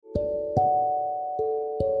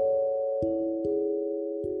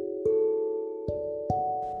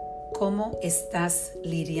¿Cómo estás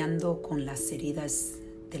lidiando con las heridas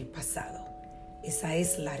del pasado? Esa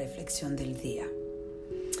es la reflexión del día.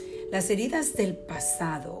 Las heridas del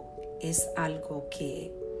pasado es algo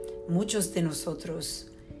que muchos de nosotros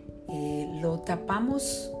lo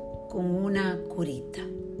tapamos con una curita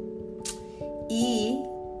y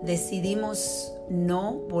decidimos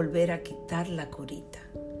no volver a quitar la curita.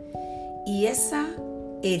 Y esa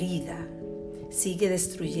herida sigue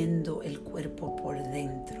destruyendo el cuerpo por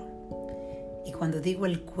dentro. Y cuando digo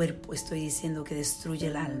el cuerpo, estoy diciendo que destruye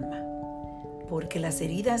el alma. Porque las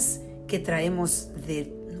heridas que traemos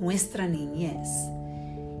de nuestra niñez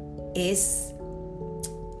es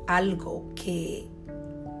algo que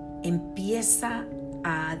empieza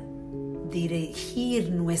a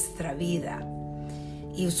dirigir nuestra vida.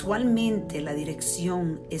 Y usualmente la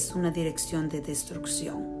dirección es una dirección de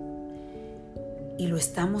destrucción. Y lo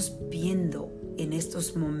estamos viendo en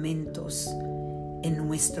estos momentos en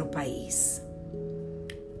nuestro país.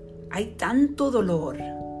 Hay tanto dolor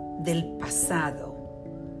del pasado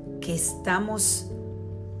que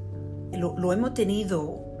lo hemos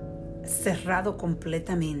tenido cerrado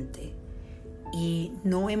completamente y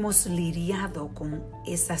no hemos lidiado con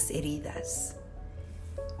esas heridas.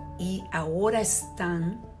 Y ahora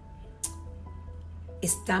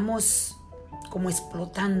estamos como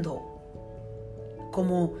explotando,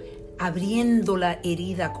 como abriendo la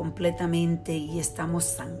herida completamente y estamos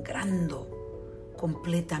sangrando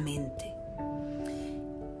completamente.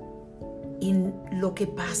 Y lo que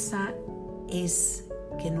pasa es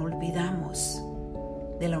que no olvidamos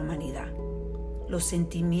de la humanidad. Los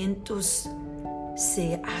sentimientos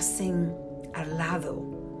se hacen al lado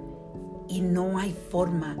y no hay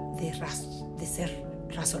forma de ser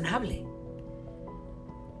razonable.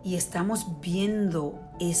 Y estamos viendo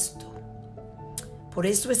esto. Por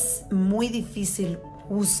eso es muy difícil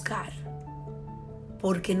juzgar,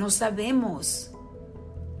 porque no sabemos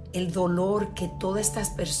el dolor que todas estas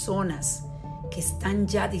personas que están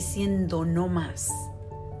ya diciendo no más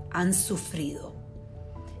han sufrido.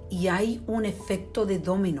 Y hay un efecto de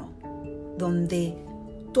dominó donde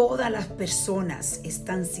todas las personas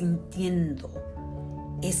están sintiendo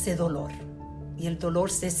ese dolor y el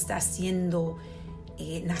dolor se está haciendo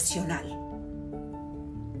nacional.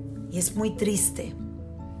 Y es muy triste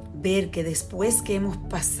ver que después que hemos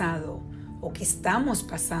pasado o que estamos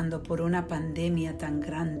pasando por una pandemia tan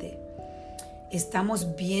grande,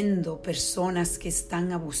 estamos viendo personas que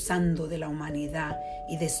están abusando de la humanidad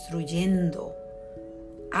y destruyendo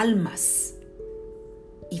almas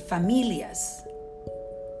y familias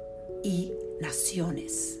y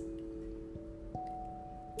naciones.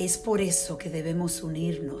 Es por eso que debemos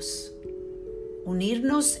unirnos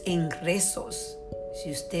en rezos. Si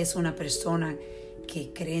usted es una persona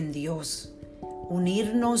que cree en Dios,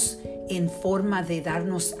 unirnos en forma de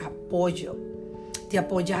darnos apoyo, de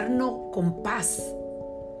apoyarnos con paz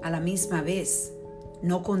a la misma vez,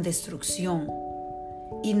 no con destrucción.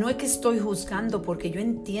 Y no es que estoy juzgando, porque yo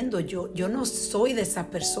entiendo, yo no soy de esas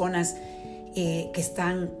personas que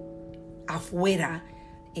están afuera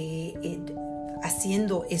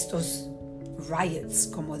haciendo estos riots,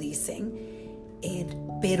 como dicen,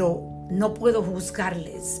 pero no puedo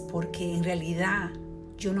juzgarles porque en realidad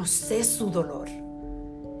yo no sé su dolor.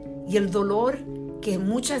 Y el dolor que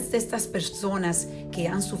muchas de estas personas que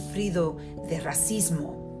han sufrido de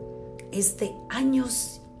racismo es de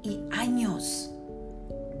años y años,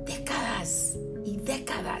 décadas y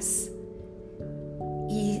décadas,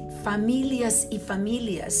 y familias,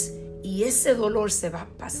 y ese dolor se va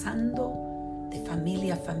pasando de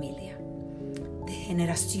familia a familia, de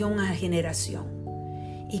generación a generación.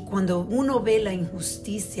 Y cuando uno ve la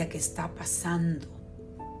injusticia que está pasando,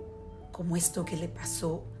 como esto que le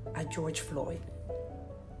pasó a George Floyd,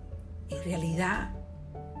 en realidad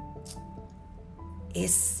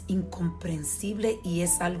es incomprensible y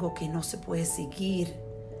es algo que no se puede seguir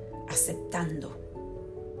aceptando.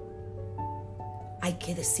 Hay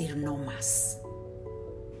que decir no más.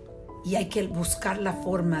 Y hay que buscar la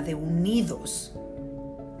forma de unidos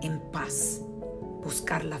en paz,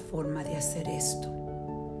 buscar la forma de hacer esto.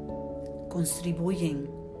 Contribuyen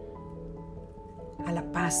a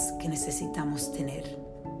la paz que necesitamos tener.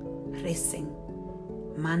 Recen,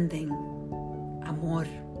 manden amor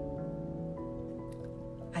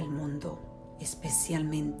al mundo,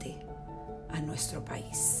 especialmente a nuestro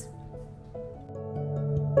país.